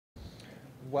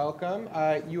welcome.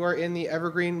 You are in the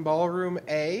Evergreen Ballroom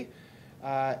A,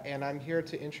 and I'm here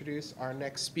to introduce our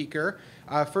next speaker.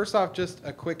 First off, just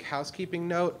a quick housekeeping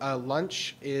note.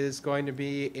 Lunch is going to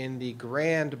be in the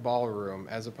Grand Ballroom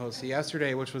as opposed to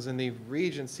yesterday, which was in the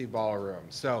Regency Ballroom.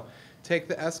 So take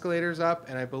the escalators up,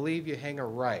 and I believe you hang a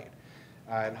right.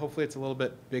 And hopefully it's a little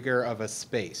bit bigger of a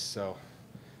space, so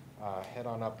head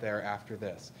on up there after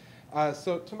this.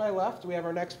 So to my left, we have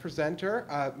our next presenter,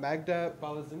 Magda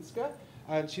Balazinska.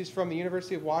 She's from the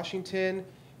University of Washington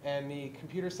and the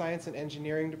Computer Science and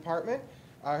Engineering Department.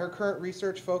 Her current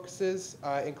research focuses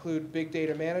include big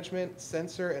data management,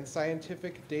 sensor and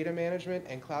scientific data management,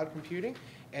 and cloud computing.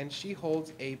 And she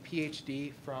holds a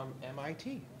PhD from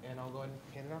MIT. And I'll go ahead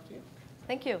and hand it off to you.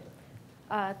 Thank you.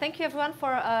 Thank you, everyone,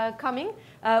 for coming.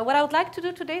 What I would like to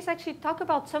do today is actually talk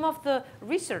about some of the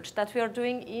research that we are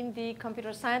doing in the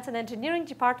Computer Science and Engineering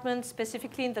Department,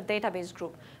 specifically in the database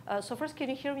group. So first, can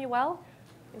you hear me well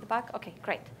in the back? OK,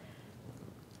 great.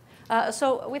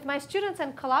 So with my students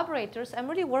and collaborators, I'm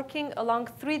really working along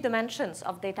 3 dimensions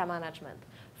of data management.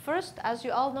 First, as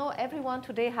you all know, everyone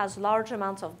today has large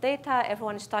amounts of data.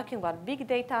 Everyone is talking about big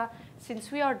data.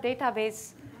 Since we are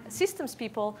database systems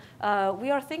people,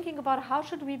 we are thinking about how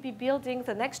should we be building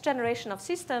the next generation of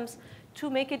systems to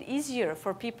make it easier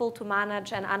for people to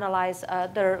manage and analyze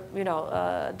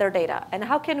their data. And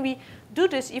how can we do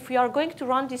this if we are going to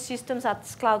run these systems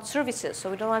as cloud services? So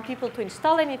we don't want people to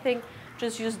install anything,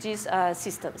 just use these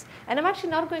systems. And I'm actually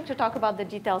not going to talk about the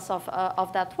details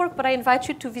of that work, but I invite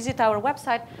you to visit our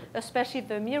website, especially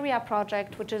the Myria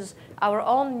project, which is our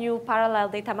own new parallel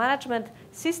data management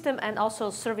system and also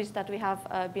service that we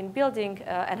have been building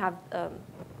and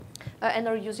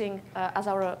are using as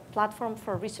our platform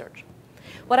for research.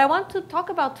 What I want to talk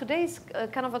about today is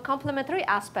kind of a complementary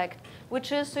aspect,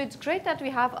 which is, so it's great that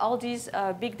we have all these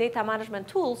big data management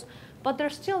tools, but they're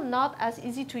still not as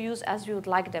easy to use as we would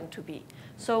like them to be.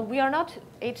 So we are not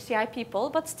HCI people,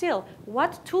 but still,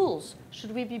 what tools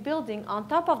should we be building on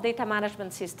top of data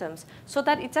management systems so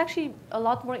that it's actually a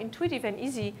lot more intuitive and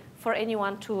easy for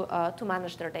anyone to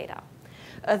manage their data?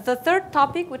 The third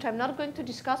topic, which I'm not going to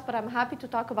discuss, but I'm happy to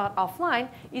talk about offline,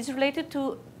 is related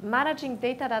to managing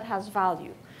data that has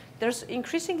value. There's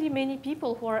increasingly many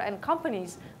people who are in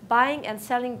companies buying and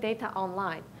selling data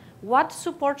online. What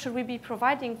support should we be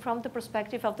providing from the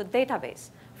perspective of the database?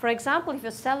 For example, if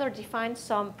a seller defines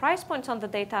some price points on the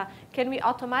data, can we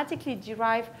automatically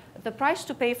derive the price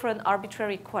to pay for an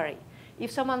arbitrary query? If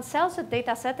someone sells a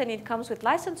data set and it comes with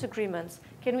license agreements,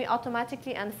 can we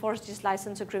automatically enforce these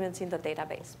license agreements in the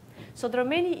database? So there are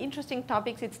many interesting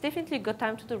topics. It's definitely a good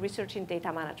time to do research in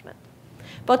data management.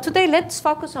 But today, let's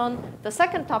focus on the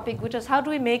second topic, which is how do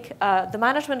we make the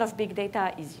management of big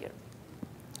data easier?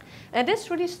 And this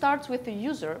really starts with the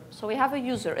user. So we have a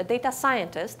user, a data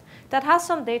scientist, that has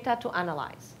some data to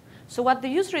analyze. So what the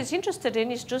user is interested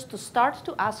in is just to start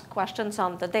to ask questions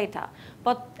on the data.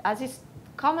 But as is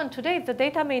common today, the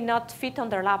data may not fit on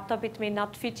their laptop. It may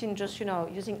not fit in just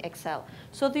using Excel.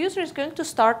 So the user is going to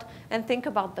start and think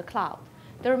about the cloud.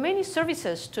 There are many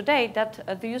services today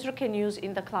that the user can use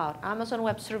in the cloud: Amazon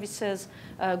Web Services,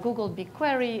 Google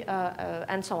BigQuery,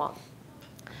 and so on.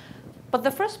 But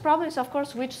the first problem is, of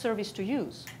course, which service to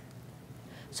use.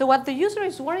 So what the user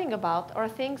is worrying about are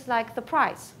things like the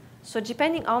price. So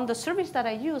depending on the service that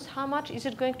I use, how much is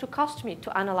it going to cost me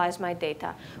to analyze my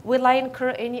data? Will I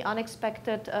incur any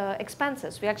unexpected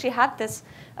expenses? We actually had this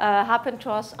happen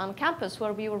to us on campus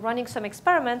where we were running some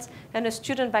experiments, and a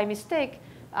student, by mistake,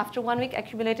 after 1 week,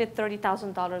 accumulated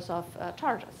 $30,000 of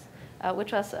charges,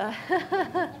 which was,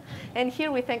 and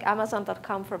here we thank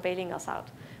Amazon.com for bailing us out.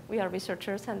 We are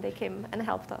researchers, and they came and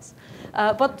helped us.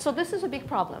 So this is a big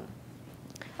problem.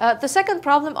 The second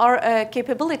problem are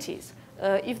capabilities.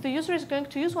 If the user is going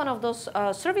to use one of those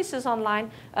services online,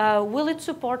 will it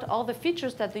support all the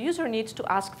features that the user needs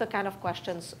to ask the kind of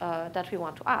questions that we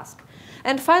want to ask?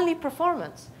 And finally,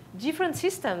 performance. Different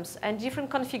systems and different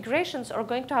configurations are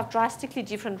going to have drastically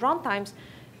different runtimes.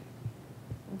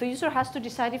 The user has to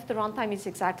decide if the runtime is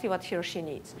exactly what he or she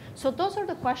needs. So those are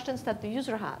the questions that the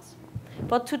user has.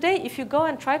 But today, if you go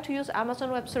and try to use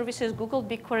Amazon Web Services, Google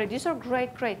BigQuery, these are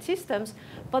great, great systems,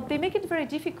 but they make it very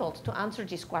difficult to answer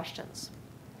these questions.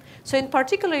 So in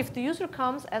particular, if the user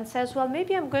comes and says, well,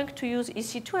 maybe I'm going to use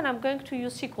EC2 and I'm going to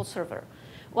use SQL Server.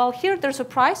 Well, here there's a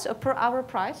price, a per hour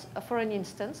price for an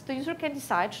instance. The user can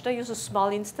decide, should I use a small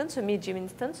instance, a medium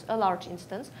instance, a large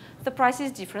instance? The price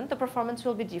is different, the performance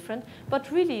will be different, but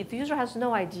really the user has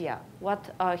no idea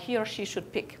what he or she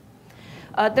should pick.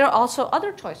 There are also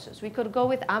other choices. We could go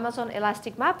with Amazon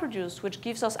Elastic MapReduce, which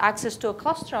gives us access to a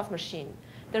cluster of machines.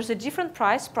 there's a different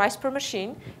price per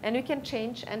machine, and you can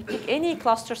change and pick any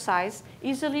cluster size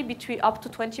easily between up to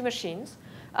 20 machines,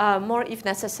 more if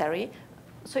necessary.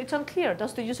 So it's unclear,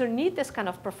 does the user need this kind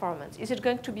of performance? Is it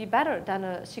going to be better than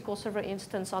a SQL Server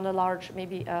instance on a large,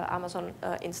 maybe Amazon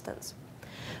instance?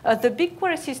 The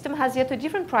BigQuery system has yet a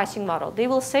different pricing model. They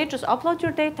will say, just upload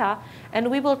your data, and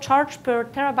we will charge per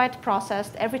terabyte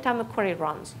processed every time a query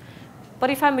runs. But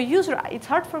if I'm a user, it's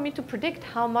hard for me to predict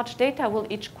how much data will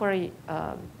each query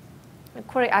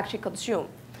actually consume.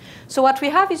 So what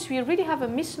we have is we really have a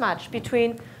mismatch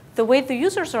between the way the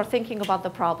users are thinking about the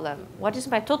problem, what is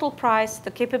my total price,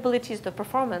 the capabilities, the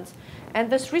performance, and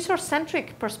this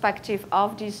resource-centric perspective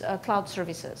of these cloud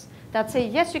services that say,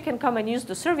 yes, you can come and use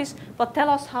the service, but tell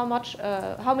us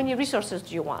how many resources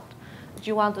do you want? Do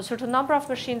you want a certain number of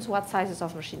machines, what sizes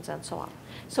of machines, and so on?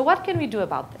 So what can we do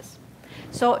about this?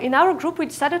 So in our group, we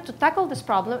decided to tackle this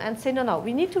problem and say, no,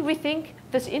 we need to rethink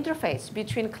this interface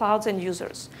between clouds and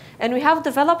users. And we have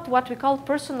developed what we call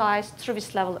personalized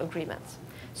service level agreements.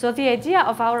 So the idea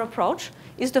of our approach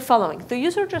is the following. The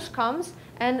user just comes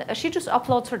and she just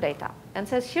uploads her data and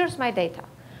says, here's my data.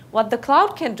 What the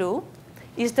cloud can do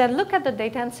is then look at the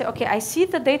data and say, okay, I see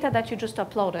the data that you just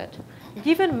uploaded.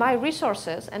 Given my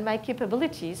resources and my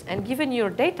capabilities and given your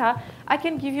data, I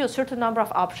can give you a certain number of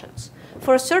options.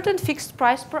 For a certain fixed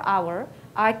price per hour,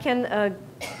 I can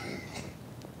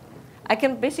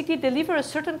basically deliver a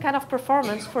certain kind of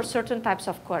performance for certain types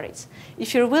of queries.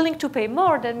 If you're willing to pay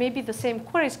more, then maybe the same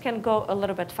queries can go a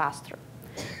little bit faster.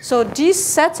 So these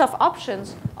sets of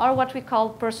options are what we call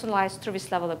personalized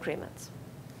service level agreements.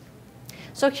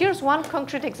 So here's one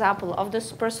concrete example of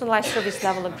this personalized service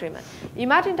level agreement.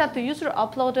 Imagine that the user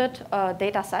uploaded a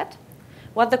data set.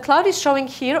 What the cloud is showing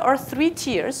here are 3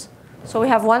 tiers. So we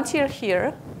have one tier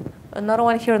here, another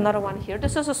one here, another one here.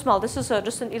 This is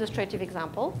just an illustrative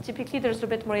example. Typically, there's a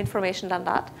bit more information than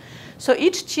that. So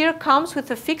each tier comes with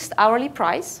a fixed hourly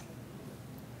price.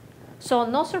 So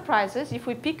no surprises. If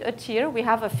we pick a tier, we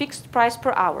have a fixed price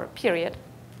per hour, period.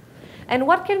 And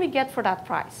what can we get for that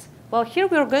price? Well, here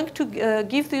we are going to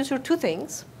give the user 2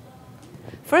 things.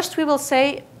 First, we will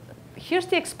say, here's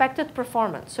the expected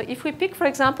performance. So if we pick, for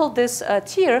example, this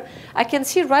tier, I can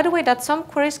see right away that some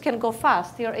queries can go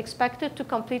fast. They are expected to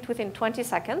complete within 20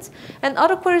 seconds. And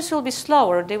other queries will be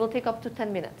slower. They will take up to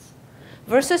 10 minutes.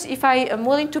 Versus if I am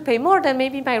willing to pay more, then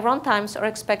maybe my runtimes are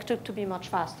expected to be much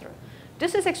faster.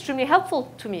 This is extremely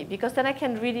helpful to me because then I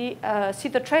can really see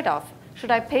the trade-off. Should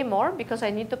I pay more because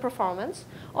I need the performance?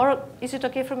 Or is it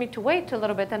OK for me to wait a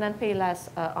little bit and then pay less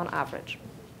on average?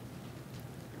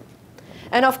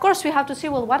 And of course, we have to see,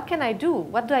 well, what can I do?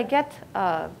 What do I get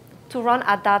to run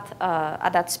at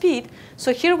that speed?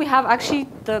 So here we have actually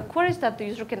the queries that the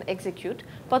user can execute.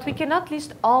 But we cannot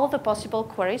list all the possible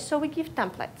queries, so we give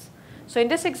templates. So in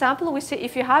this example, we say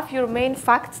if you have your main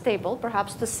facts table,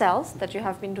 perhaps the cells that you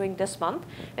have been doing this month,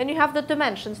 and you have the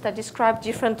dimensions that describe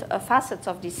different facets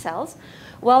of these cells,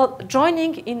 well,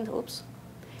 joining in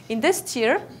this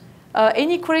tier,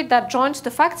 any query that joins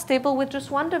the facts table with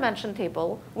just one dimension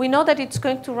table, we know that it's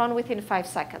going to run within 5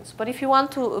 seconds. But if you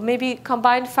want to maybe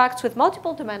combine facts with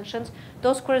multiple dimensions,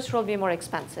 those queries will be more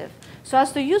expensive. So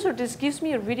as the user, this gives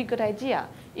me a really good idea.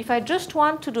 If I just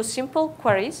want to do simple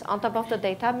queries on top of the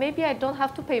data, maybe I don't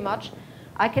have to pay much.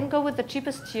 I can go with the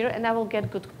cheapest tier, and I will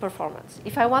get good performance.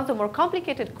 If I want the more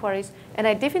complicated queries, and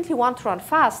I definitely want to run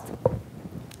fast,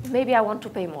 maybe I want to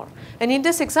pay more. And in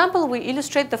this example, we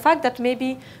illustrate the fact that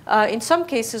maybe in some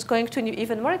cases, going to an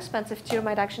even more expensive tier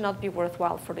might actually not be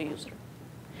worthwhile for the user.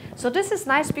 So this is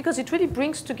nice because it really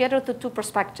brings together the 2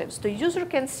 perspectives. The user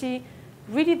can see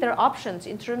really their options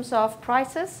in terms of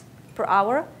prices per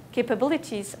hour,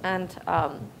 capabilities, and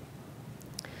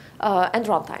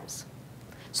runtimes.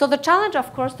 So the challenge,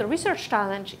 of course, the research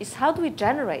challenge, is how do we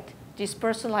generate these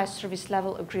personalized service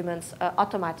level agreements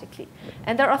automatically?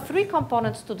 And there are 3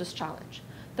 components to this challenge.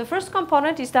 The first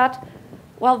component is that,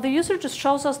 well, the user just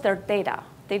shows us their data.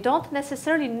 They don't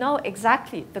necessarily know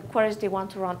exactly the queries they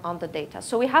want to run on the data.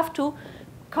 So we have to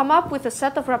come up with a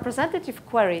set of representative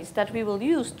queries that we will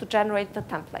use to generate the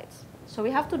templates. So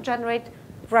we have to generate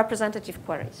representative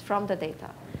queries from the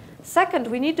data. Second,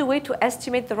 we need a way to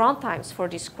estimate the runtimes for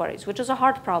these queries, which is a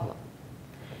hard problem.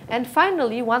 And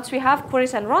finally, once we have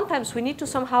queries and runtimes, we need to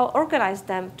somehow organize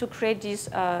them to create these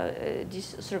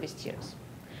service tiers.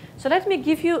 So let me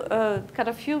give you kind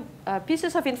of few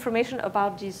pieces of information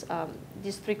about these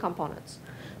 3 components.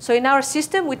 So in our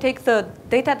system, we take the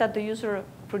data that the user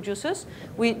produces.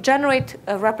 We generate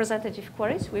representative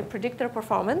queries. We predict their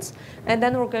performance. And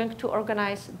then we're going to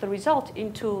organize the result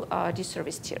into these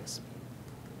service tiers.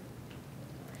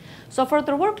 So for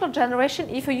the workload generation,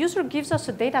 if a user gives us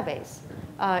a database,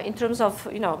 in terms of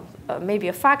maybe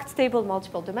a facts table,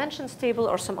 multiple dimensions table,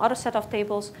 or some other set of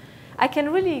tables, I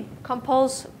can really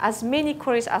compose as many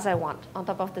queries as I want on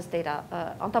top of this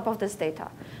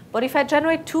data. But if I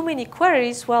generate too many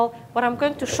queries, well, what I'm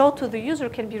going to show to the user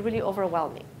can be really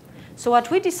overwhelming. So what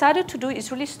we decided to do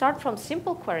is really start from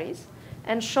simple queries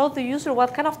and show the user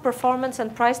what kind of performance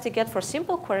and price they get for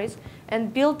simple queries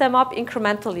and build them up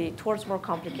incrementally towards more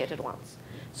complicated ones.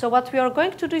 So what we are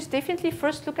going to do is definitely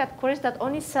first look at queries that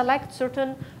only select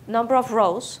certain number of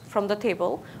rows from the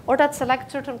table or that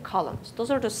select certain columns.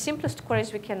 Those are the simplest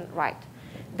queries we can write.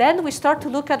 Then we start to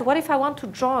look at what if I want to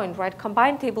join,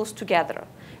 combine tables together.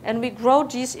 And we grow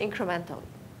these incrementally.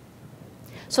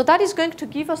 So that is going to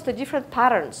give us the different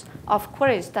patterns of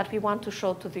queries that we want to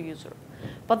show to the user.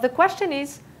 But the question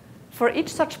is, for each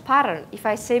such pattern, if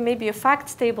I say maybe a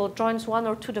facts table joins 1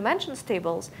 or 2 dimensions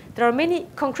tables, there are many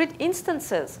concrete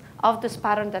instances of this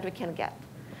pattern that we can get.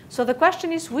 So the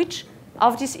question is, which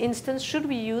of these instances should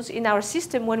we use in our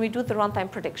system when we do the runtime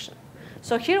prediction?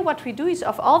 So here what we do is,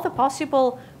 of all the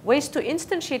possible ways to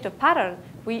instantiate a pattern,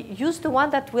 we use the one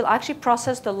that will actually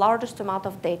process the largest amount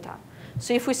of data.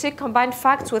 So if we say combine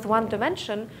facts with 1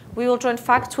 dimension, we will join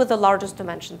facts with the largest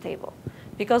dimension table.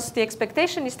 Because the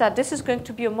expectation is that this is going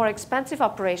to be a more expensive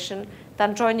operation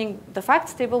than joining the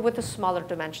facts table with a smaller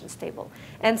dimensions table.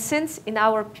 And since in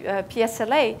our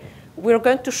PSLA, we're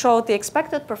going to show the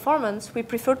expected performance, we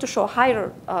prefer to show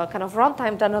higher kind of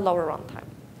runtime than a lower runtime.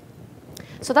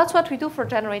 So that's what we do for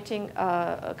generating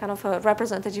kind of a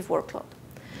representative workload.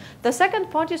 The second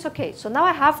point is, OK, so now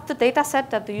I have the data set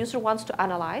that the user wants to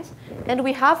analyze, and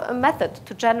we have a method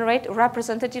to generate a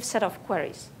representative set of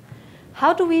queries.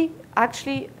 How do we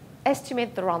actually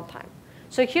estimate the runtime?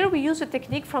 So here we use a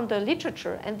technique from the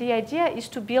literature, and the idea is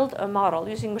to build a model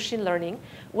using machine learning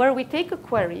where we take a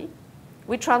query,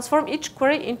 we transform each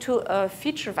query into a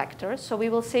feature vector. So we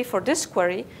will say for this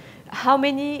query, how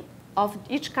many of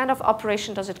each kind of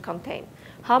operation does it contain?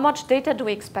 How much data do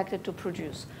we expect it to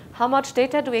produce? How much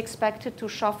data do we expect it to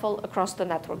shuffle across the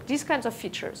network? These kinds of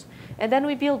features. And then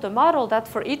we build a model that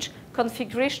for each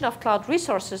configuration of cloud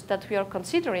resources that we are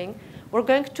considering, we're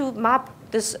going to map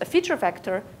this feature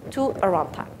vector to a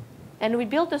runtime. And we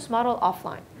build this model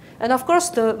offline. And of course,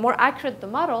 the more accurate the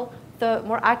model, the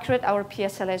more accurate our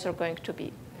PSLAs are going to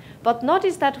be. But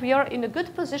notice that we are in a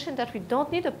good position that we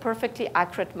don't need a perfectly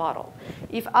accurate model.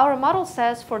 If our model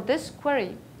says for this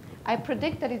query, I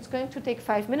predict that it's going to take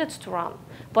 5 minutes to run.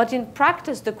 But in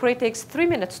practice, the query takes 3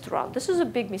 minutes to run. This is a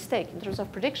big mistake in terms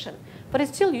of prediction. But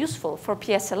it's still useful for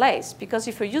PSLAs. Because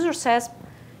if a user says,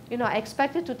 I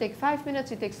expect it to take 5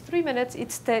 minutes, it takes 3 minutes,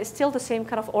 it's still the same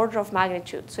kind of order of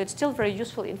magnitude. So it's still very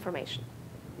useful information.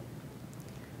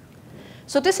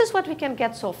 So this is what we can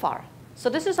get so far. So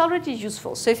this is already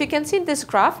useful. So if you can see in this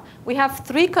graph, we have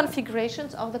 3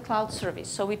 configurations of the cloud service.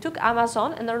 So we took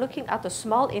Amazon and are looking at a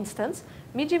small instance,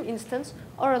 medium instance,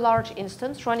 or a large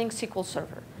instance running SQL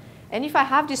Server. And if I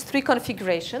have these 3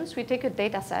 configurations, we take a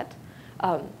data set,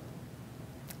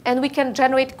 and we can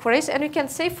generate queries. And we can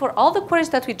say for all the queries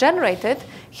that we generated,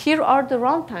 here are the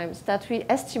runtimes that we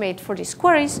estimate for these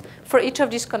queries for each of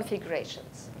these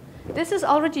configurations. This is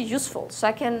already useful. So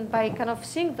I can, by kind of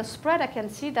seeing the spread, I can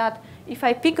see that if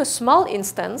I pick a small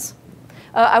instance,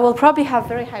 I will probably have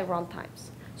very high runtimes.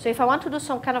 So if I want to do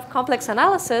some kind of complex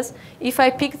analysis, if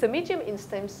I pick the medium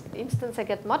instance, I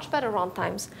get much better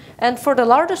runtimes. And for the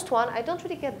largest one, I don't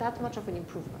really get that much of an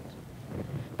improvement.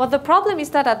 But the problem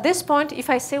is that at this point, if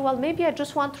I say, well, maybe I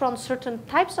just want to run certain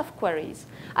types of queries,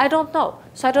 I don't know.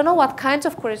 So I don't know what kinds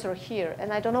of queries are here,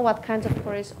 and I don't know what kinds of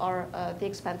queries are the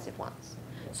expensive ones.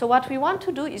 So what we want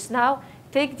to do is now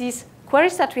take these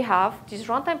queries that we have, these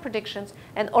runtime predictions,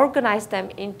 and organize them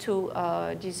into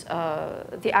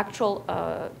the actual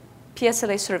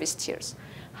PSLA service tiers.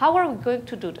 How are we going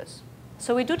to do this?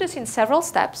 So we do this in several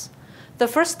steps. The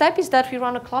first step is that we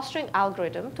run a clustering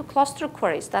algorithm to cluster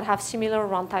queries that have similar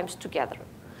runtimes together.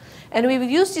 And we will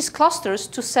use these clusters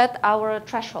to set our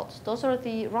thresholds. Those are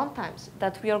the runtimes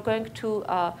that we are going to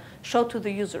show to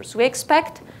the users. We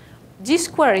expect these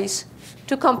queries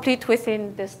to complete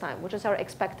within this time, which is our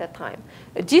expected time.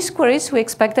 These queries, we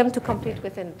expect them to complete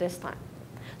within this time.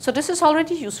 So this is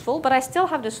already useful, but I still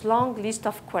have this long list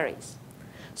of queries.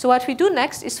 So what we do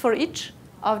next is for each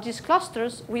of these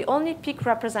clusters, we only pick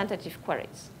representative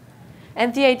queries.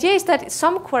 And the idea is that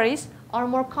some queries are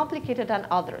more complicated than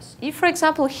others. If, for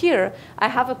example, here, I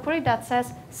have a query that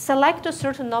says, select a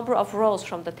certain number of rows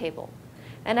from the table.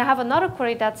 And I have another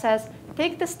query that says,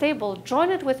 take this table, join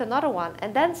it with another one,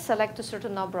 and then select a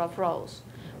certain number of rows.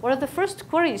 Where the first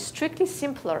query is strictly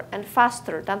simpler and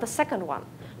faster than the second one.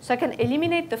 So I can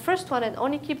eliminate the first one and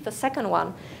only keep the second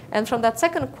one. And from that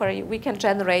second query, we can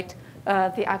generate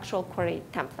the actual query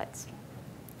templates.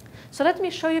 So let me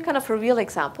show you kind of a real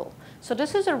example. So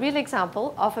this is a real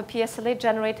example of a PSLA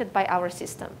generated by our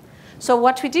system. So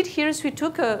what we did here is we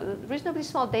took a reasonably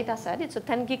small data set. It's a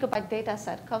 10 gigabyte data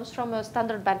set. Comes from a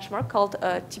standard benchmark called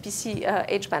TPC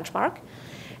H benchmark.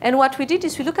 And what we did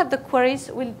is we looked at the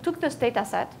queries. We took this data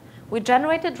set. We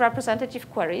generated representative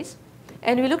queries.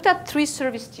 And we looked at 3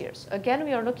 service tiers. Again,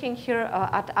 we are looking here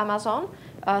at Amazon,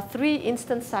 3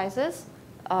 instance sizes,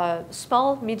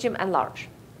 small, medium, and large.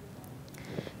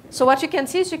 So what you can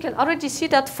see is you can already see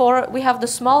that we have the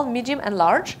small, medium, and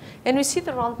large, and we see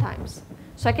the run times.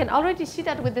 So I can already see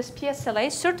that with this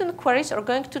PSLA, certain queries are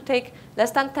going to take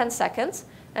less than 10 seconds,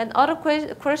 and other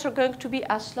queries are going to be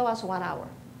as slow as 1 hour.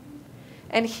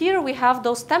 And here we have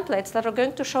those templates that are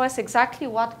going to show us exactly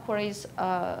what queries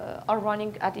are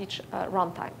running at each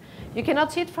runtime. You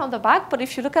cannot see it from the back, but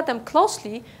if you look at them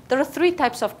closely, there are 3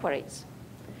 types of queries.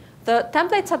 The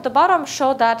templates at the bottom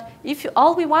show that if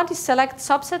all we want is select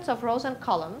subsets of rows and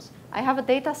columns, I have a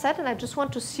data set and I just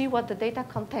want to see what the data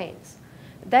contains.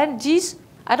 Then these,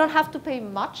 I don't have to pay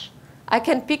much. I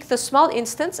can pick the small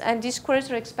instance, and these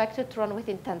queries are expected to run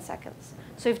within 10 seconds.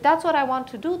 So if that's what I want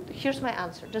to do, here's my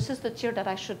answer. This is the tier that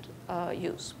I should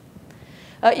use.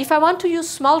 If I want to use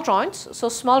small joins, so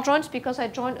small joins because I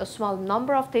join a small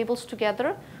number of tables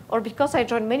together, or because I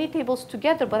join many tables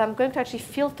together, but I'm going to actually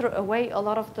filter away a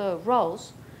lot of the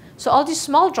rows. So all these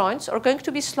small joins are going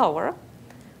to be slower,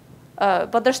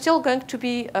 but they're still going to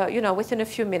be within a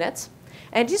few minutes.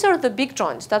 And these are the big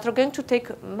joins that are going to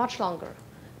take much longer,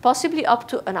 possibly up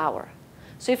to an hour.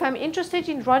 So if I'm interested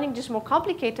in running these more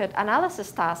complicated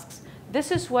analysis tasks,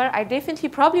 this is where I definitely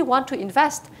probably want to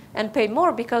invest and pay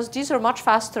more, because these are much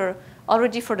faster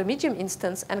already for the medium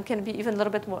instance and can be even a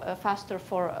little bit more faster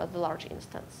for the large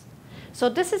instance. So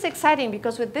this is exciting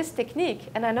because with this technique,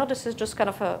 and I know this is just kind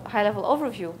of a high-level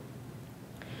overview,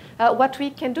 what we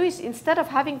can do is instead of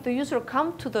having the user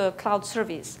come to the cloud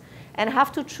service and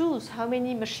have to choose how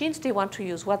many machines they want to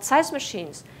use, what size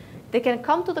machines, they can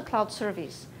come to the cloud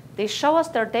service. They show us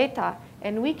their data,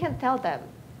 and we can tell them,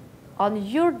 on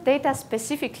your data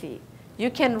specifically, you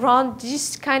can run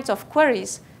these kinds of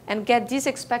queries and get these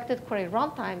expected query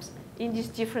runtimes in these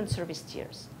different service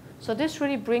tiers. So this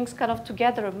really brings kind of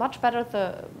together much better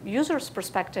the user's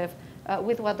perspective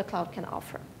with what the cloud can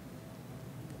offer.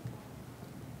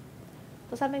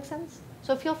 Does that make sense?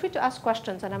 So feel free to ask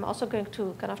questions, and I'm also going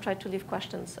to kind of try to leave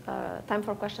questions, time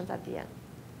for questions at the end.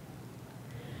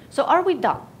 So are we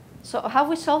done? So have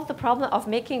we solved the problem of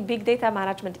making big data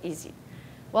management easy?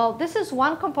 Well, this is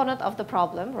one component of the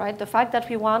problem, right? The fact that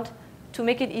we want to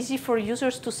make it easy for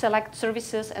users to select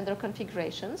services and their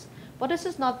configurations. But this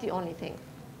is not the only thing.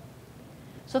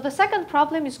 So the second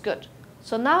problem is good.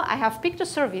 So now I have picked a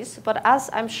service, but as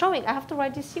I'm showing, I have to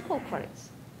write these SQL queries.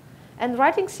 And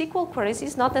writing SQL queries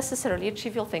is not necessarily a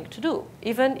trivial thing to do.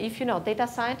 Even if, data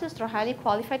scientists are highly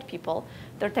qualified people,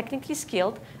 they're technically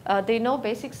skilled, they know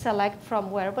basic select from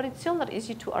where, but it's still not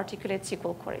easy to articulate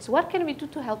SQL queries. What can we do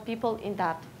to help people in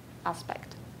that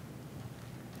aspect?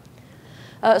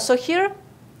 So here,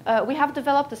 we have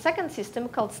developed a second system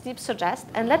called SnipSuggest,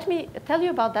 and let me tell you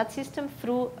about that system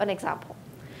through an example.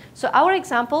 So our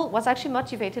example was actually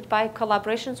motivated by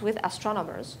collaborations with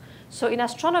astronomers. So in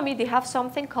astronomy, they have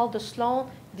something called the Sloan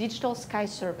Digital Sky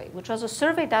Survey, which was a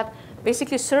survey that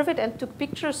basically surveyed and took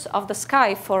pictures of the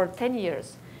sky for 10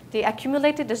 years. They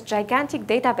accumulated this gigantic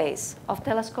database of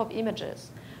telescope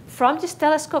images. From these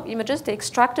telescope images, they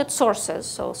extracted sources,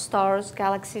 so stars,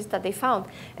 galaxies that they found,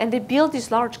 and they built these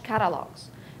large catalogs.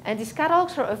 And these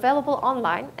catalogs are available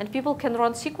online, and people can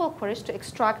run SQL queries to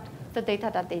extract the data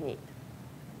that they need.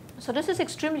 So this is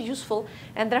extremely useful,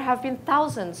 and there have been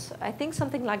thousands, I think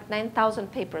something like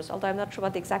 9,000 papers, although I'm not sure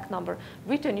about the exact number,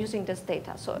 written using this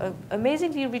data. So an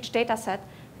amazingly rich data set,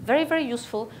 very, very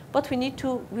useful, but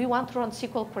we want to run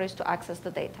SQL queries to access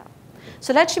the data.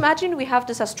 So let's imagine we have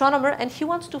this astronomer, and he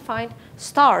wants to find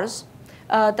stars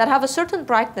that have a certain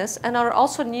brightness and are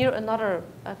also near another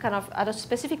kind of at a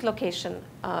specific location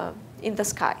in the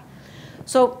sky.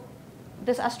 So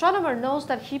this astronomer knows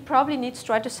that he probably needs to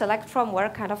try to select from where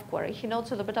kind of query. He knows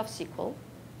a little bit of SQL,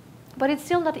 but it's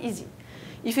still not easy.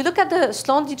 If you look at the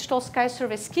Sloan Digital Sky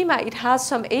Survey schema, it has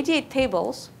some 88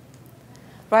 tables,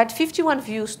 right? 51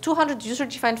 views, 200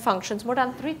 user-defined functions, more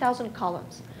than 3,000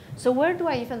 columns. So where do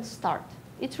I even start?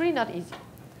 It's really not easy.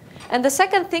 And the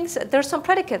second thing, there's some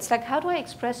predicates, like how do I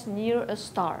express near a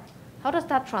star? How does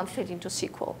that translate into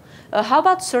SQL? How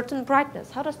about certain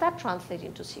brightness? How does that translate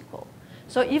into SQL?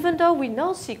 So even though we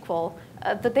know SQL,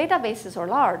 the databases are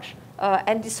large.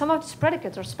 and some of these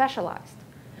predicates are specialized.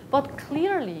 But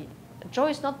clearly, Joe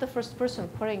is not the first person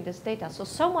querying this data, so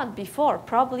someone before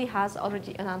probably has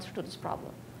already an answer to this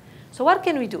problem. So what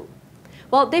can we do?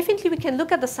 Well, definitely we can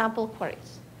look at the sample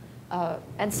queries.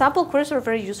 And sample queries are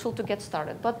very useful to get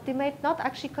started, but they might not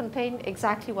actually contain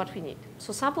exactly what we need.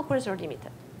 So sample queries are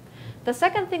limited. The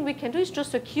second thing we can do is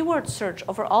just a keyword search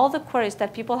over all the queries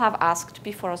that people have asked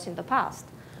before us in the past.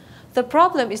 The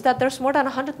problem is that there's more than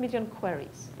 100 million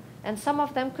queries. And some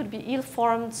of them could be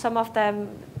ill-formed, some of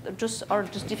them are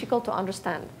just difficult to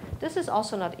understand. This is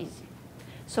also not easy.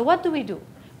 So what do we do?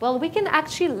 Well, we can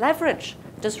actually leverage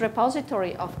this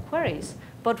repository of queries,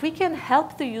 but we can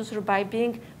help the user by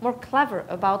being more clever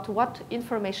about what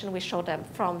information we show them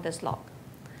from this log.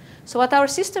 So what our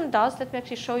system does, let me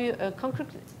actually show you a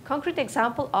concrete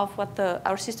example of what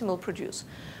our system will produce.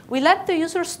 We let the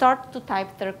user start to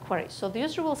type their query. So the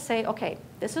user will say, OK,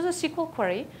 this is a SQL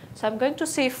query. So I'm going to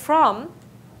say from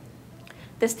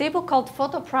this table called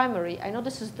photo primary. I know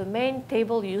this is the main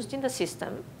table used in the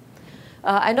system.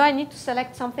 I know I need to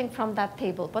select something from that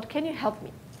table, but can you help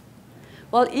me?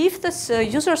 Well, if this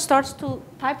user starts to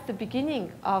type the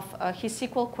beginning of his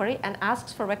SQL query and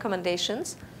asks for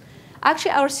recommendations,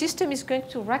 actually our system is going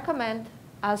to recommend,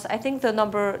 as I think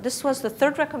this was the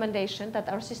third recommendation that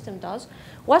our system does,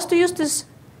 was to use this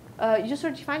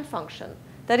user-defined function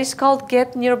that is called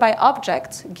get nearby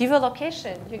objects. Give a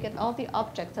location, you get all the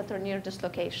objects that are near this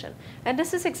location. And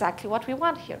this is exactly what we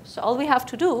want here. So all we have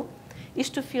to do is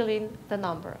to fill in the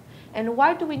number. And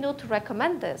why do we know to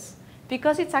recommend this?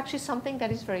 Because it's actually something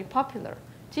that is very popular.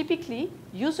 Typically,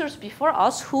 users before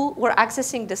us who were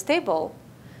accessing this table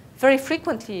very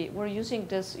frequently were using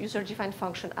this user-defined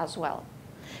function as well.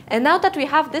 And now that we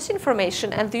have this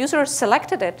information and the user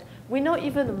selected it, we know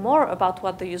even more about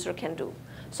what the user can do.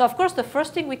 So of course, the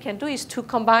first thing we can do is to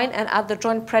combine and add the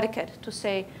join predicate to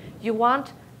say, you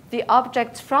want the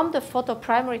objects from the photo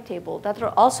primary table that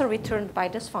are also returned by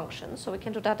this function. So we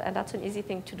can do that, and that's an easy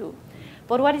thing to do.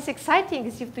 But what is exciting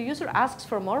is if the user asks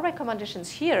for more recommendations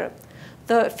here,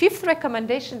 the fifth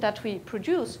recommendation that we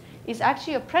produce is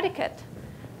actually a predicate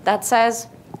that says,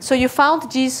 so you found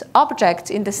these objects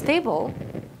in this table.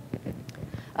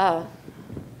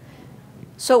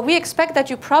 So we expect that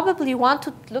you probably want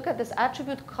to look at this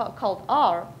attribute called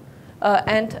R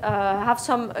and have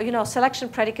some selection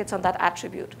predicates on that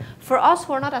attribute. For us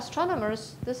who are not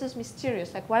astronomers, this is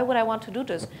mysterious. Like, why would I want to do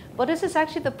this? But this is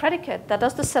actually the predicate that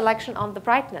does the selection on the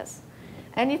brightness.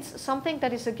 And it's something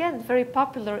that is, again, very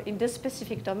popular in this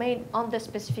specific domain on this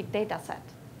specific data set.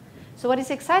 So what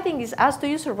is exciting is as the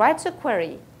user writes a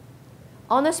query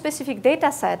on a specific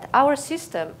data set, our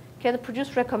system can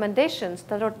produce recommendations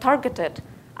that are targeted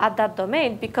at that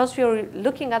domain because we are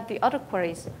looking at the other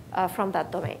queries from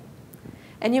that domain.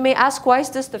 And you may ask, why is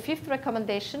this the fifth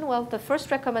recommendation? Well, the first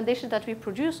recommendation that we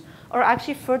produce are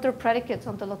actually further predicates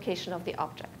on the location of the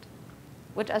object,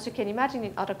 which, as you can imagine,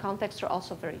 in other contexts are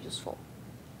also very useful.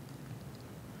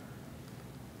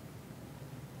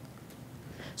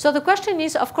 So the question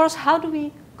is, of course, how do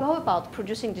we go about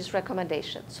producing these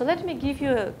recommendations? So let me give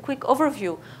you a quick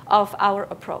overview of our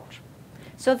approach.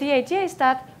 So the idea is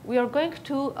that we are going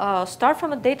to start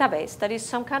from a database that is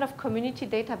some kind of community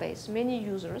database, many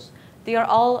users. They are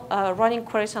all running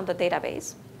queries on the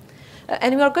database.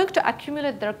 And we are going to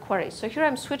accumulate their queries. So here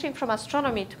I'm switching from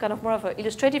astronomy to kind of more of an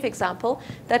illustrative example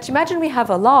that imagine we have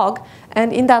a log,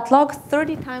 and in that log,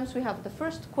 30 times we have the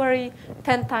first query,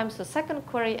 10 times the second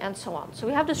query, and so on. So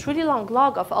we have this really long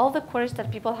log of all the queries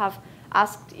that people have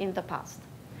asked in the past.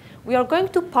 We are going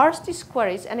to parse these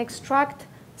queries and extract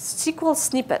SQL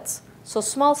snippets, so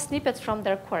small snippets from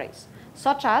their queries,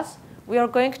 such as we are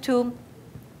going to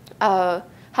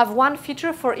have one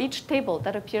feature for each table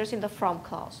that appears in the from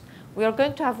clause. We are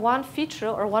going to have one feature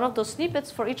or one of those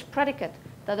snippets for each predicate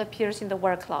that appears in the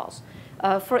where clause,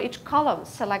 for each column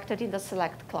selected in the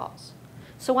select clause.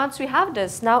 So once we have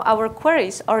this, now our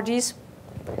queries are these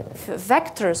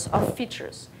vectors of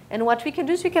features. And what we can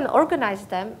do is we can organize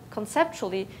them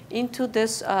conceptually into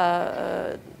this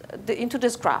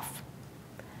graph,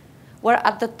 where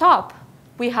at the top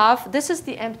we have, this is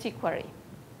the empty query,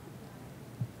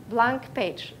 blank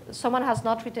page. Someone has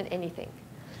not written anything.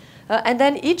 And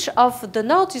then each of the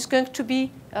nodes is going to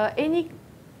be any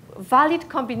valid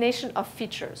combination of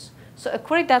features. So a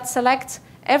query that selects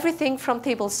everything from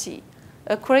table C,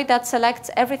 a query that selects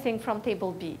everything from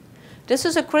table B. This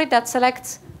is a query that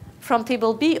selects from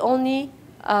table B only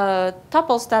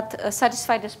tuples that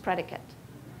satisfy this predicate.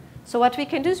 So what we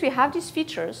can do is we have these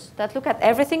features that look at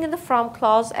everything in the from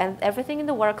clause and everything in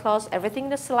the where clause, everything in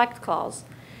the select clause.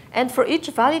 And for each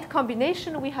valid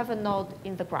combination, we have a node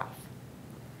in the graph.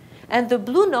 And the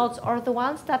blue nodes are the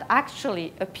ones that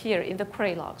actually appear in the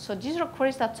query log. So these are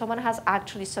queries that someone has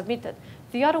actually submitted.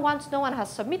 The other ones no one has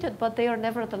submitted, but they are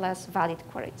nevertheless valid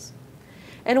queries.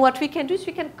 And what we can do is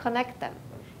we can connect them.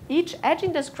 Each edge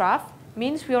in this graph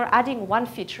means we are adding one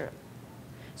feature.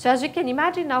 So as you can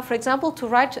imagine now, for example, to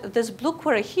write this blue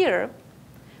query here,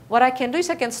 what I can do is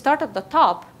I can start at the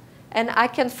top, and I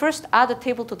can first add a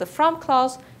table to the from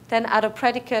clause, then add a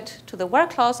predicate to the where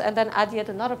clause, and then add yet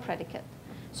another predicate.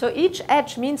 So each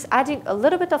edge means adding a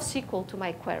little bit of SQL to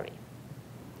my query.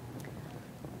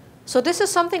 So this is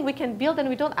something we can build, and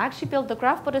we don't actually build the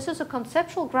graph, but this is a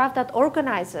conceptual graph that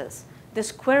organizes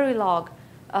this query log,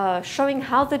 showing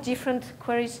how the different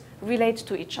queries relate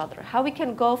to each other, how we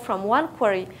can go from one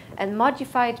query and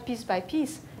modify it piece by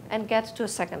piece and get to a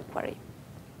second query.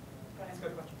 Can I ask a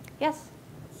question? Yes?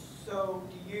 So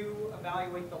do you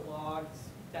evaluate the logs,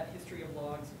 that history of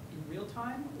logs, in real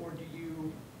time, or do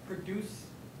you produce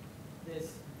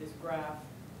this graph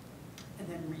and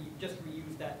then just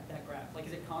reuse that graph? Like,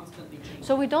 is it constantly changing?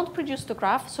 So we don't produce the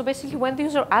graph. So basically, when the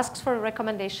user asks for a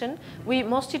recommendation, we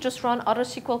mostly just run other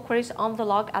SQL queries on the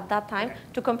log at that time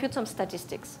to compute some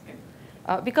statistics.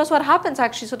 Okay. Because what happens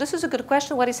actually, so this is a good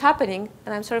question, what is happening,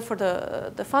 and I'm sorry for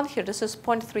the font here, this is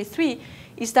 0.33,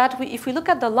 is that if we look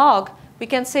at the log, we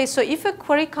can say, so if a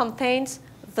query contains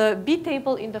the B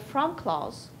table in the from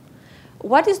clause,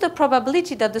 what is the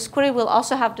probability that this query will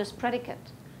also have this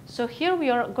predicate? So here we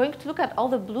are going to look at all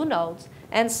the blue nodes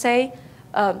and say,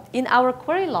 in our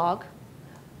query log,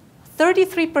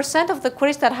 33% of the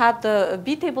queries that had the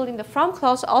B table in the from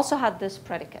clause also had this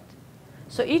predicate.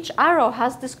 So each arrow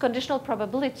has this conditional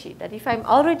probability that if I'm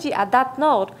already at that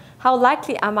node, how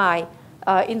likely am I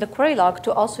in the query log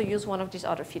to also use one of these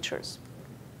other features?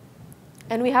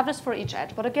 And we have this for each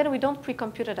edge. But again, we don't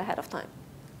pre-compute it ahead of time.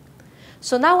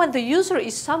 So now when the user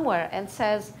is somewhere and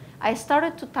says, I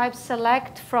started to type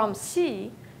select from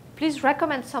C, please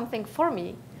recommend something for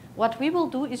me, what we will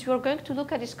do is we're going to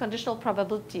look at these conditional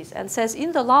probabilities and says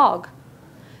in the log,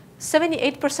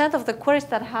 78% of the queries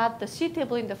that had the C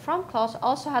table in the from clause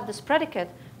also had this predicate,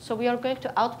 so we are going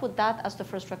to output that as the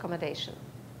first recommendation.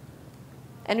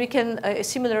 And we can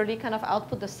similarly kind of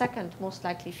output the second most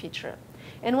likely feature.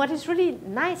 And what is really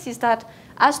nice is that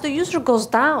as the user goes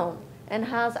down and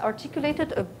has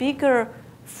articulated a bigger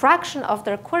fraction of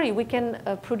their query, we can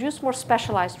produce more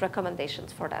specialized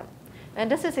recommendations for them.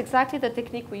 And this is exactly the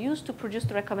technique we use to produce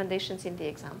the recommendations in the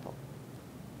example.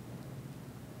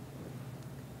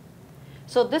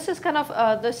 So this is kind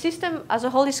of the system as a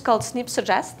whole is called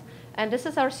SnipSuggest. And this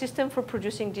is our system for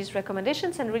producing these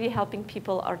recommendations and really helping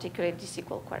people articulate these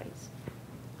SQL queries.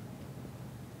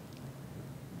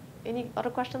 Any other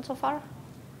questions so far?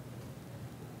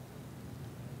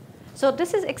 So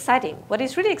this is exciting. What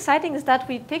is really exciting is that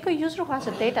we take a user who has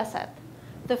a data set.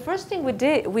 The first thing we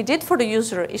did for the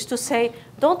user is to say,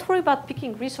 don't worry about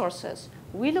picking resources.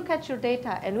 We look at your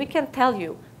data and we can tell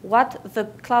you what the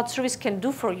cloud service can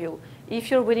do for you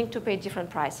if you're willing to pay different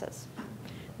prices.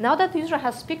 Now that the user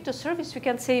has picked a service, we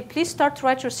can say, please start to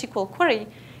write your SQL query.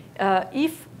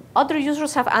 If other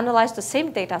users have analyzed the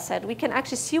same data set, we can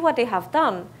actually see what they have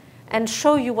done and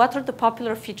show you what are the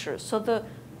popular features. So the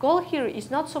goal here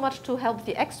is not so much to help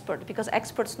the expert, because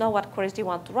experts know what queries they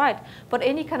want to write, but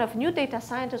any kind of new data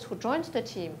scientist who joins the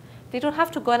team, they don't have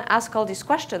to go and ask all these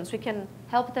questions. We can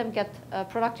help them get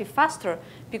productive faster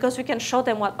because we can show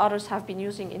them what others have been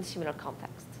using in similar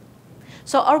contexts.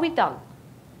 So are we done?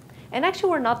 And actually,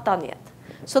 we're not done yet.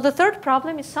 So the third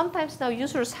problem is sometimes now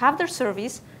users have their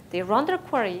service, they run their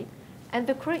query, and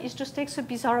the query just takes a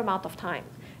bizarre amount of time.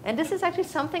 And this is actually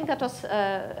something that was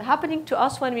happening to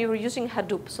us when we were using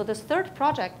Hadoop. So this third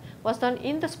project was done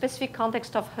in the specific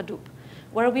context of Hadoop,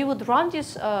 where we would run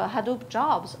these Hadoop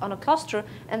jobs on a cluster,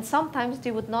 and sometimes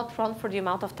they would not run for the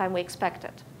amount of time we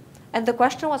expected. And the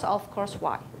question was, of course,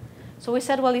 why? So we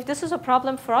said, well, if this is a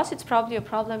problem for us, it's probably a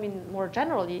problem more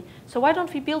generally. So why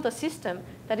don't we build a system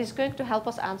that is going to help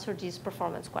us answer these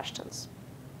performance questions?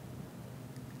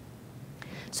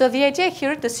 So the idea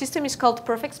here, the system is called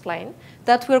PerfXplain,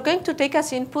 that we're going to take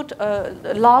as input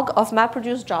a log of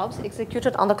MapReduce jobs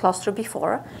executed on the cluster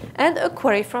before, and a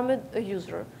query from a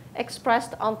user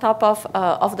expressed on top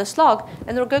of this log,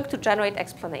 and we're going to generate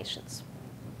explanations.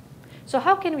 So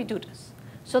how can we do this?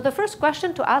 So the first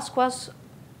question to ask was,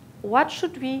 what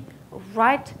should we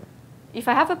write? If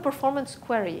I have a performance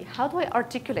query, how do I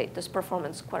articulate this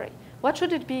performance query? What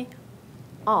should it be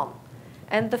on?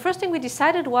 And the first thing we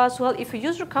decided was, well, if a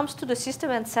user comes to the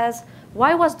system and says,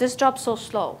 why was this job so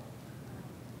slow?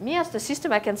 Me as the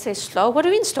system, I can say slow. What do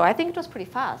you mean slow? I think it was pretty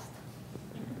fast.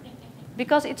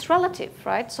 Because it's relative,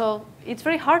 right? So it's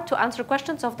very hard to answer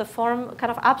questions of the form kind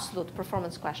of absolute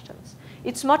performance questions.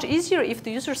 It's much easier if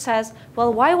the user says,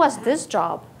 well, why was this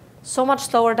job so much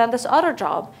slower than this other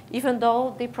job, even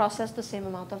though they processed the same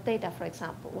amount of data, for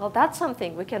example? Well, that's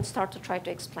something we can start to try to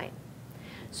explain.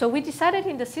 So we decided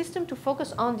in the system to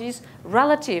focus on these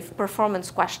relative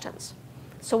performance questions.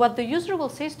 So what the user will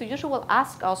say is the user will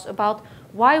ask us about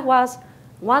why was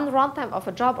one runtime of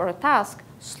a job or a task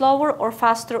slower or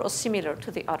faster or similar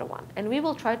to the other one. And we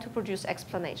will try to produce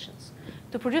explanations.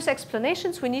 To produce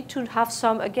explanations, we need to have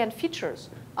some, again, features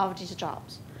of these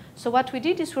jobs. So what we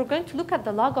did is we're going to look at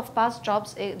the log of past job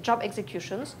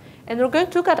executions, and we're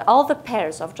going to look at all the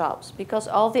pairs of jobs, because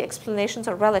all the explanations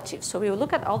are relative. So we will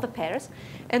look at all the pairs,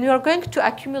 and we are going to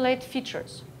accumulate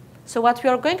features. So what we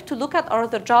are going to look at are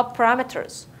the job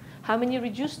parameters. How many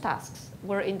reduced tasks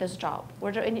were in this job?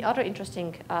 Were there any other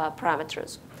interesting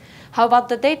parameters? How about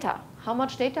the data? How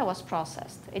much data was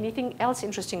processed? Anything else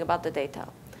interesting about the data?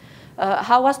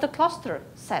 How was the cluster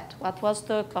set? What was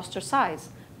the cluster size?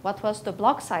 What was the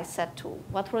block size set to?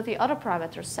 What were the other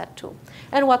parameters set to?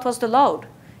 And what was the load?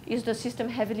 Is the system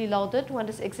heavily loaded when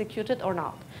it's executed or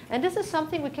not? And this is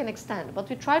something we can extend, but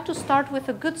we try to start with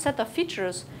a good set of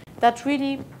features that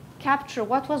really capture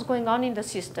what was going on in the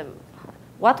system.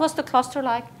 What was the cluster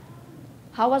like?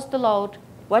 How was the load?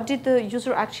 What did the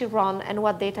user actually run? And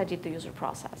what data did the user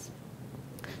process?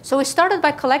 So we started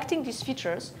by collecting these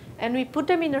features, and we put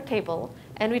them in a table,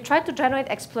 and we tried to generate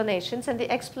explanations, and the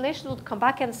explanation would come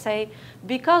back and say,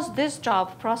 because this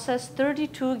job processed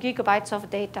 32 gigabytes of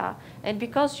data, and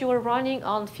because you were running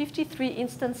on 53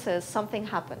 instances, something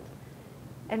happened.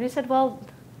 And we said, well,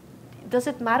 does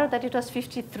it matter that it was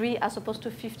 53 as opposed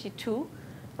to 52,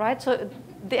 right? So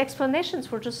the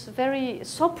explanations were just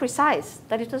so precise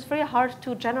that it was very hard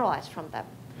to generalize from them.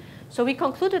 So we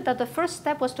concluded that the first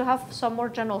step was to have some more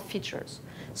general features.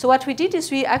 So what we did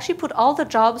is we actually put all the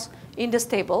jobs in this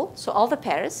table, so all the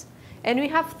pairs, and we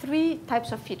have 3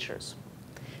 types of features.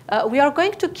 We are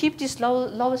going to keep these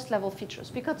lowest level features,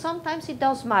 because sometimes it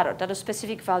does matter that a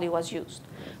specific value was used.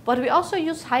 But we also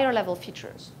use higher level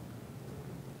features.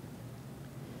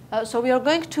 So we are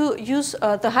going to use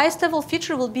the highest level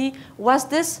feature will be, was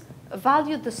this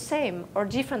value the same or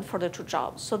different for the 2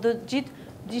 jobs? So did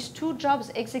these 2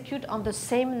 jobs execute on the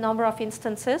same number of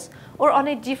instances or on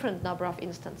a different number of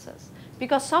instances?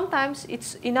 Because sometimes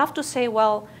it's enough to say,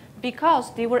 well,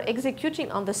 because they were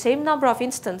executing on the same number of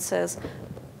instances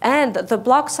and the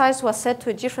block size was set to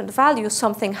a different value,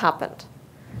 something happened.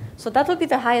 So that will be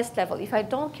the highest level. If I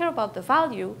don't care about the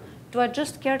value, do I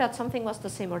just care that something was the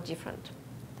same or different?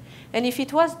 And if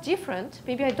it was different,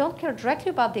 maybe I don't care directly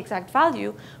about the exact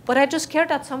value, but I just care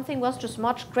that something was just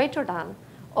much greater than,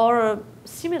 or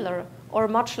similar, or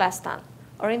much less than.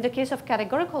 Or in the case of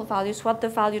categorical values, what the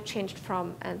value changed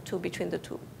from and to between the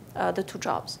two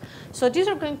jobs. So these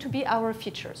are going to be our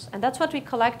features. And that's what we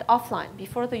collect offline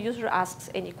before the user asks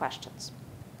any questions.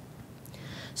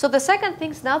 So the second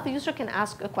thing is now the user can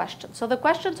ask a question. So the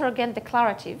questions are, again,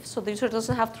 declarative. So the user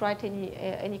doesn't have to write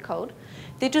any code.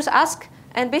 They just ask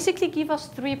and basically give us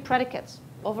 3 predicates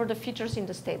over the features in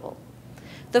this table.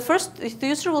 The first, the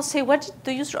user will say, what did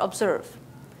the user observe?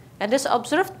 And this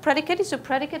observed predicate is a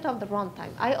predicate of the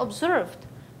runtime. I observed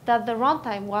that the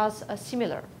runtime was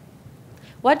similar.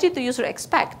 What did the user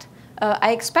expect?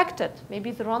 I expected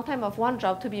maybe the runtime of one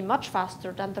job to be much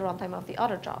faster than the runtime of the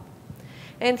other job.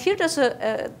 And here there's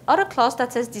a other clause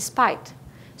that says despite.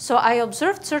 So I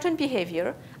observed certain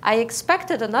behavior, I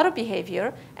expected another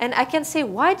behavior, and I can say,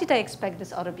 why did I expect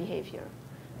this other behavior?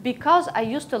 Because I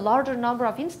used a larger number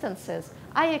of instances,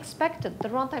 I expected the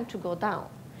runtime to go down.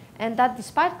 And that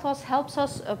despite clause helps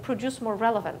us produce more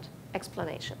relevant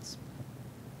explanations.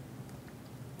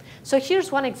 So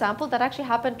here's one example that actually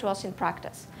happened to us in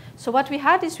practice. So what we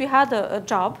had is we had a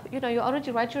job. You already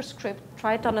write your script,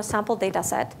 try it on a sample data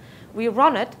set. We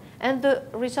run it, and the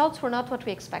results were not what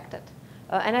we expected.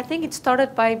 And I think it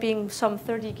started by being some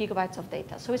 30 gigabytes of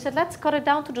data. So we said, let's cut it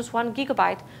down to just 1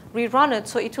 gigabyte, rerun it,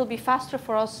 so it will be faster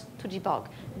for us to debug.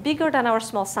 Bigger than our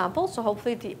small sample, so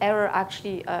hopefully the error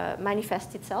actually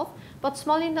manifests itself, but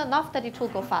small enough that it will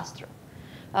go faster.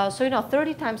 So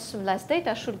 30 times less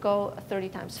data should go 30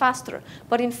 times faster.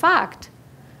 But in fact,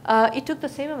 it took the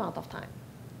same amount of time.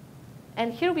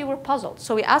 And here we were puzzled.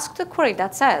 So we asked a query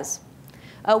that says,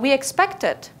 we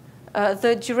expected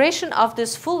the duration of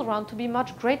this full run to be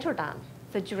much greater than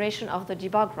the duration of the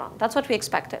debug run. That's what we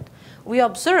expected. We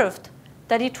observed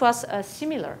that it was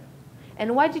similar.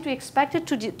 And why did we expect it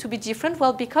to be different?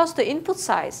 Well, because the input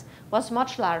size was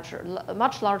much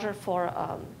larger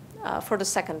for the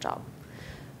second job.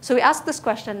 So we asked this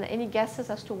question. Any guesses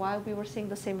as to why we were seeing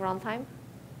the same runtime?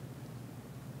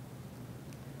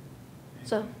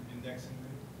 So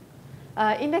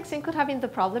indexing could have been the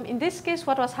problem. In this case,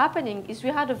 what was happening is we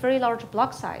had a very large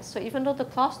block size. So even though the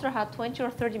cluster had 20 or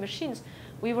 30 machines,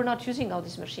 we were not using all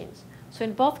these machines. So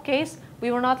in both cases,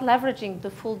 we were not leveraging the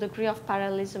full degree of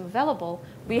parallelism available.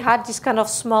 We had these kind of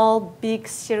small, big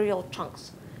serial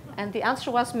chunks. And the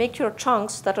answer was make your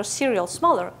chunks that are serial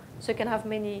smaller so you can have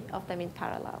many of them in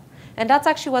parallel. And that's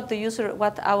actually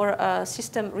what our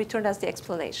system returned as the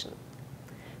explanation.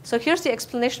 So here's the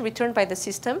explanation returned by the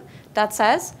system that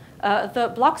says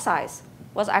the block size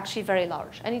was actually very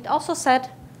large. And it also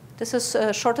said, this is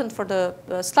shortened for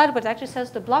the slide, but it actually says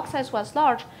the block size was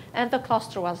large and the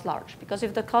cluster was large. Because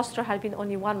if the cluster had been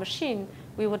only one machine,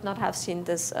 we would not have seen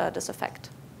this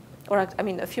effect. Or, I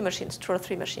mean, a few machines, 2 or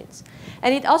 3 machines.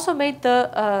 And it also made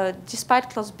the despite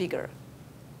clause bigger.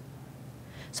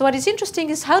 So what is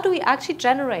interesting is how do we actually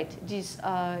generate these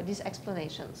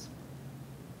explanations?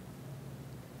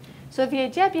 So the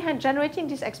idea behind generating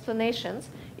these explanations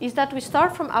is that we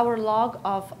start from our log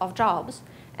of jobs,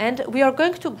 and we are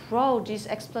going to grow these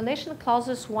explanation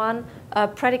clauses one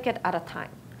predicate at a time.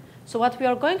 So what we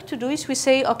are going to do is we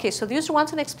say, OK, so the user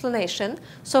wants an explanation.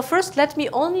 So first, let me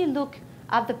only look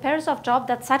at the pairs of jobs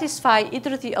that satisfy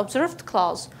either the observed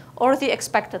clause or the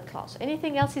expected clause.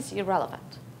 Anything else is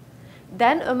irrelevant.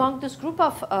 Then among this group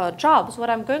of jobs, what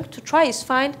I'm going to try is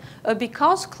find a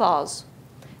because clause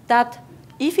that,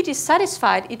 if it is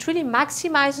satisfied, it really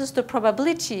maximizes the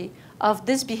probability of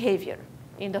this behavior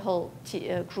in the whole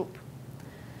group.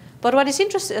 But what is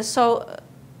interesting, so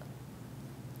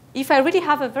if I really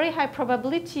have a very high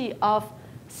probability of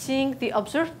seeing the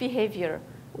observed behavior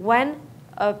when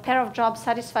a pair of jobs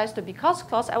satisfies the because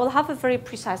clause, I will have a very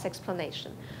precise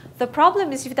explanation. The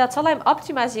problem is if that's all I'm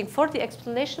optimizing for, the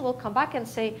explanation will come back and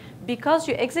say, because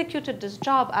you executed this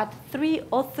job at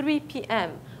 3:03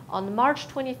 p.m. on March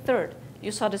 23rd,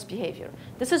 you saw this behavior.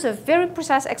 This is a very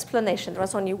precise explanation. There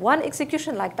was only one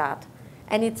execution like that,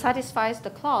 and it satisfies the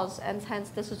clause, and hence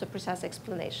this is a precise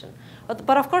explanation.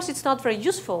 But of course, it's not very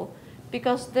useful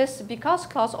because this because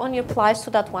clause only applies to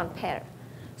that one pair.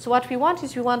 So what we want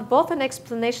is we want both an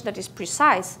explanation that is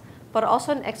precise, but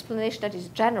also an explanation that is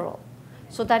general.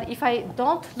 So that if I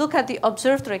don't look at the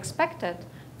observed or expected,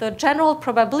 the general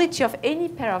probability of any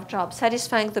pair of jobs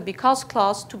satisfying the because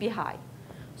clause to be high.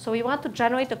 So we want to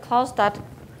generate a clause that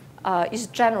is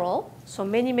general, so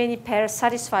many pairs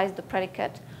satisfies the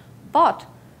predicate, but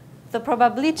the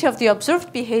probability of the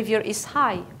observed behavior is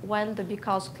high when the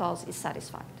because clause is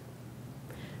satisfied.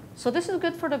 So this is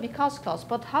good for the because clause,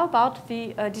 but how about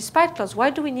the despite clause? Why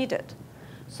do we need it?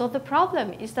 So the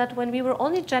problem is that when we were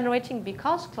only generating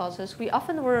because clauses, we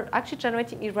often were actually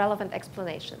generating irrelevant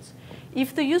explanations.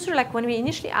 If the user, like when we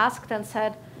initially asked and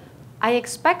said, I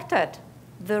expected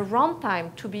the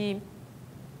runtime to be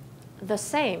the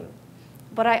same,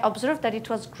 but I observed that it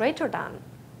was greater than.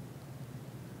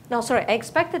 No, sorry, I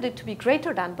expected it to be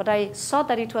greater than, but I saw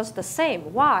that it was the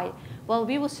same. Why? Well,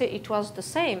 we will say it was the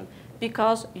same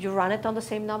because you run it on the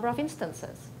same number of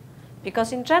instances.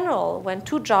 Because in general, when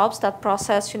two jobs that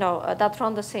process, that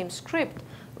run the same script,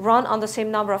 run on the same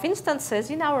number of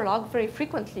instances, in our log, very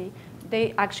frequently,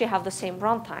 they actually have the same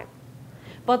runtime.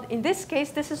 But in this case,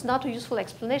 this is not a useful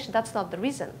explanation. That's not the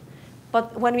reason.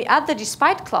 But when we add the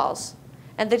despite clause,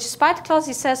 and the despite clause,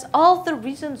 it says all the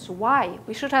reasons why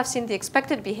we should have seen the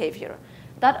expected behavior,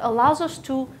 that allows us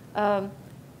to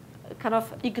kind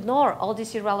of ignore all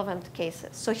these irrelevant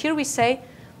cases. So here we say,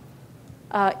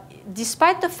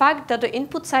 despite the fact that the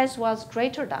input size was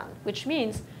greater than, which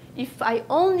means if I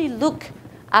only look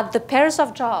at the pairs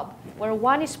of job where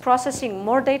one is processing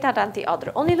more data than the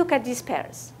other, only look at these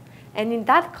pairs. And in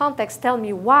that context, tell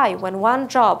me why, when one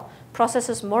job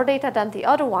processes more data than the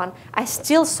other one, I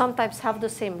still sometimes have the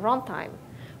same runtime.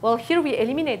 Well, here we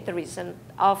eliminate the reason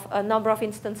of a number of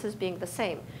instances being the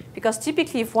same. Because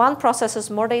typically, if one processes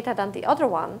more data than the other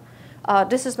one,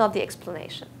 this is not the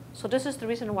explanation. So this is the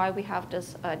reason why we have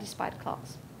this despite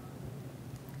clause.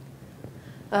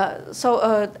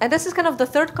 And this is kind of the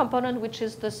third component, which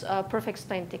is this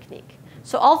PerfXplain technique.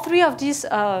 So all three of these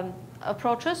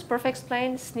approaches,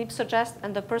 PerfXplain, SnipSuggest,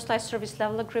 and the Personalized Service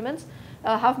Level Agreements,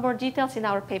 have more details in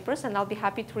our papers, and I'll be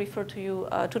happy to refer to you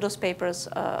to those papers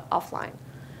offline.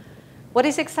 What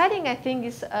is exciting, I think,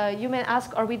 is you may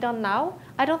ask, are we done now?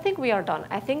 I don't think we are done.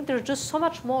 I think there's just so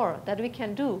much more that we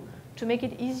can do to make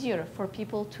it easier for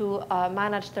people to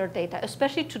manage their data,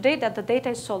 especially today that the data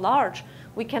is so large,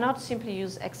 we cannot simply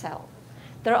use Excel.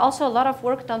 There are also a lot of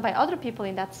work done by other people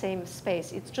in that same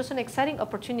space. It's just an exciting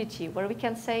opportunity where we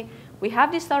can say, we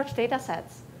have these large data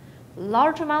sets,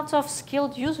 large amounts of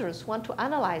skilled users want to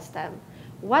analyze them,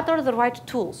 what are the right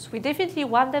tools? We definitely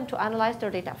want them to analyze their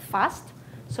data fast,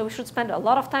 so we should spend a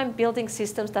lot of time building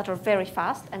systems that are very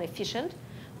fast and efficient.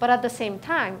 But at the same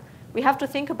time, we have to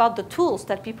think about the tools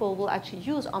that people will actually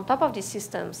use on top of these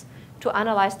systems to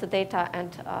analyze the data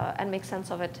and make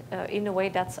sense of it in a way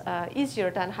that's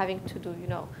easier than having to do,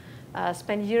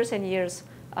 spend years and years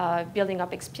building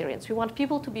up experience. We want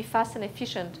people to be fast and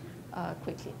efficient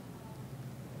quickly.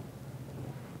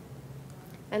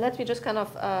 And let me just kind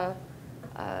of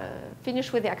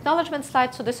finish with the acknowledgement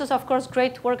slide. So this is, of course,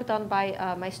 great work done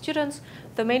by my students.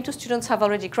 The main two students have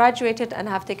already graduated and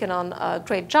have taken on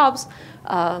great jobs.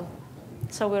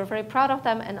 So we're very proud of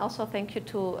them. And also thank you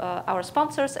to our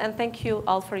sponsors. And thank you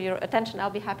all for your attention. I'll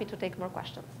be happy to take more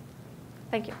questions.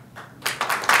 Thank you.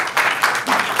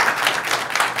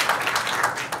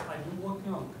 Are you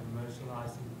working on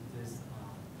commercializing this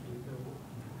paper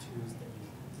tools that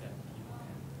people can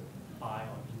buy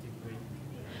or integrate?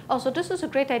 Oh, so this is a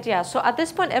great idea. So at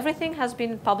this point, everything has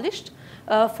been published.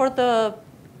 For the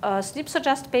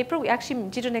SnipSuggest paper, we actually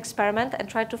did an experiment and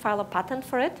tried to file a patent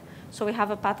for it. So we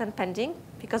have a patent pending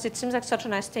because it seems like such a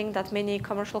nice thing that many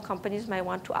commercial companies might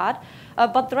want to add.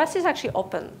 But the rest is actually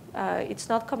open. It's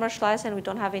not commercialized, and we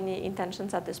don't have any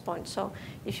intentions at this point. So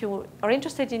if you are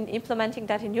interested in implementing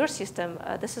that in your system,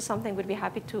 this is something we'd be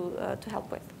happy to help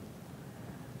with.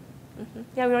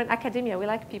 Yeah, we're in academia. We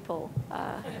like people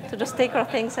to just take our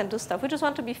things and do stuff. We just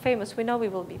want to be famous. We know we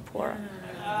will be poor.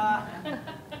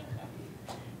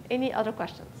 Any other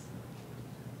questions?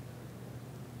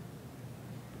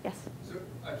 Yes? So,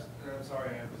 I'm sorry,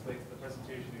 I was late to the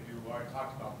presentation if you already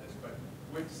talked about this, but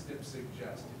with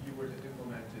SnipSuggest, if you were to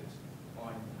implement it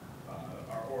on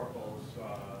our Oracle's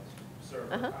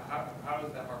server, how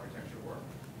does that architecture work?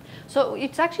 So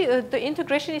it's actually, the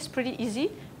integration is pretty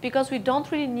easy because we don't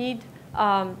really need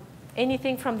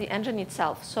anything from the engine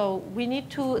itself. So we need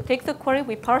to take the query,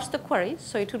 we parse the query,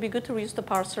 so it would be good to reuse the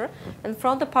parser. And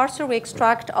from the parser, we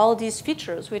extract all these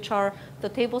features, which are the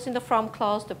tables in the from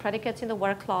clause, the predicates in the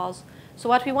where clause. So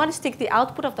what we want is take the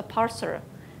output of the parser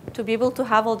to be able to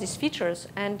have all these features.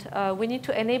 And we need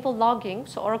to enable logging.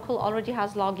 So Oracle already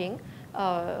has logging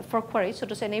for queries. So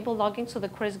just enable logging so the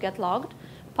queries get logged.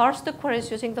 Parse the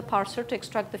queries using the parser to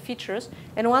extract the features.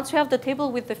 And once we have the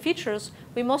table with the features,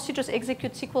 we mostly just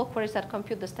execute SQL queries that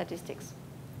compute the statistics.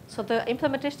 So the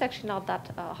implementation is actually not that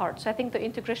hard. So I think the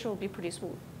integration will be pretty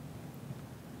smooth.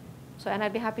 So, and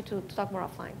I'd be happy to talk more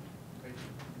offline. Thank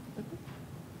you.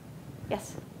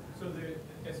 Yes? So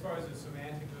as far as the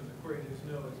semantics of the query, there's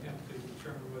no attempt to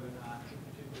determine whether or not a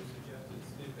particular suggested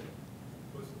snippet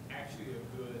was actually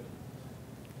a good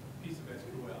piece of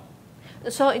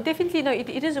SQL. So definitely, no,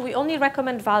 it is. We only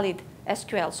recommend valid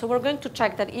SQL. So we're going to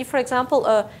check that if, for example,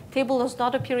 a table does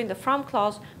not appear in the from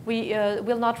clause, we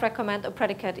will not recommend a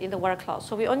predicate in the where clause.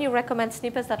 So we only recommend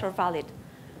snippets that are valid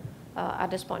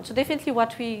at this point. So definitely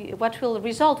what will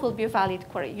result will be a valid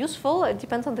query. Useful, it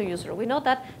depends on the user. We know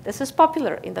that this is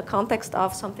popular in the context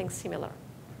of something similar.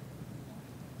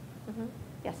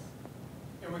 Yes?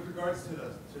 And with regards to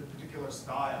the particular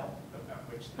style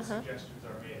at which the suggestions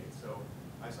are made, so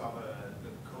I saw the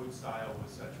code style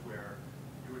was such where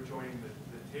you were joining,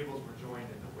 the tables were joined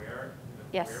in the where,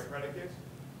 where predicate,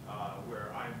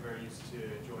 where I'm very used to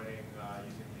joining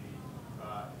using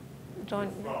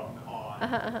the from on.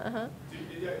 Are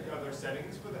there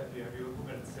settings for that? Have you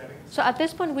implemented settings? So at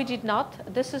this point, we did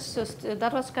not. This is just,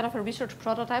 that was kind of a research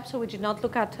prototype, so we did not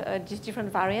look at these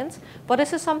different variants. But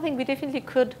this is something we definitely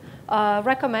could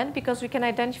recommend because we can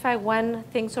identify when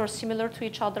things are similar to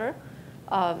each other.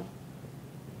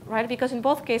 Right? Because in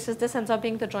both cases, this ends up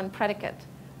being the joint predicate.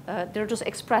 They're just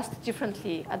expressed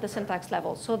differently at the syntax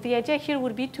level. So the idea here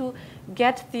would be to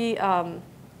get the,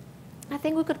 I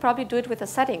think we could probably do it with a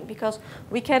setting because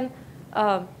we can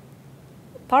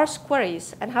parse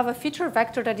queries and have a feature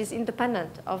vector that is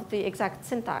independent of the exact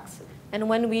syntax. And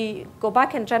when we go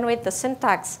back and generate the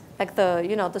syntax, like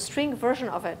the string version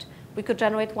of it, we could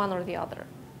generate one or the other.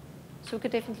 So we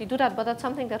could definitely do that, but that's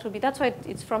something that would be, that's why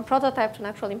it's from prototype to an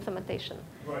actual implementation.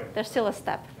 Right. There's still a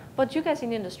step. But you guys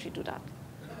in the industry do that.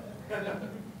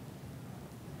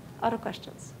 Other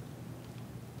questions?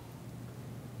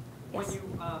 When Yes. you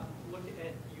looked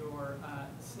at your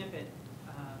snippet,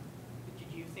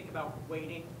 did you think about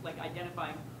weighting, like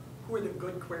identifying who are the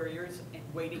good queryers and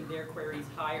weighting their queries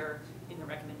higher in the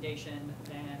recommendation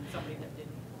than somebody that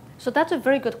didn't? So that's a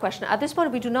very good question. At this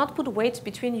point, we do not put weights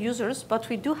between users, but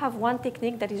we do have one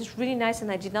technique that is really nice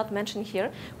and I did not mention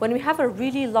here. When we have a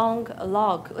really long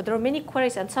log, there are many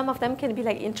queries, and some of them can be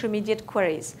like intermediate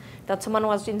queries that someone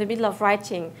was in the middle of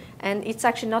writing, and it's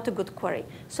actually not a good query.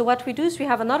 So what we do is we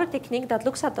have another technique that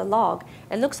looks at the log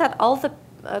and looks at all the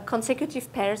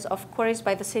consecutive pairs of queries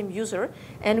by the same user,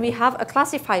 and we have a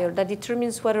classifier that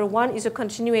determines whether one is a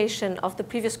continuation of the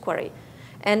previous query.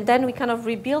 And then we kind of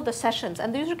rebuild the sessions.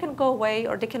 And the user can go away,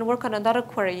 or they can work on another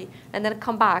query and then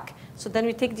come back. So then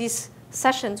we take these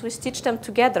sessions, we stitch them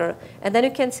together, and then you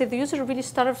can say the user really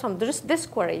started from this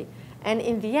query, and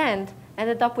in the end,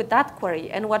 ended up with that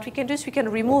query. And what we can do is we can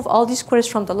remove all these queries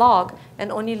from the log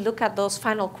and only look at those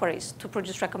final queries to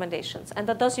produce recommendations. And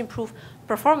that does improve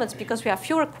performance because we have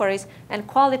fewer queries, and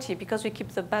quality because we keep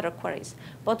the better queries.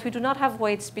 But we do not have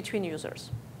weights between users.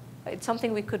 It's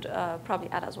something we could probably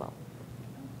add as well.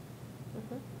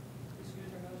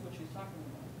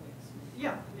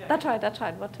 Yeah. That's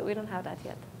right, but we don't have that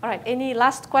yet. All right, any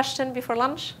last question before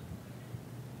lunch?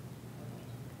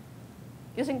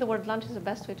 Using the word lunch is the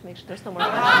best way to make sure there's no more.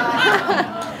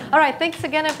 All right, thanks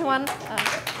again, everyone.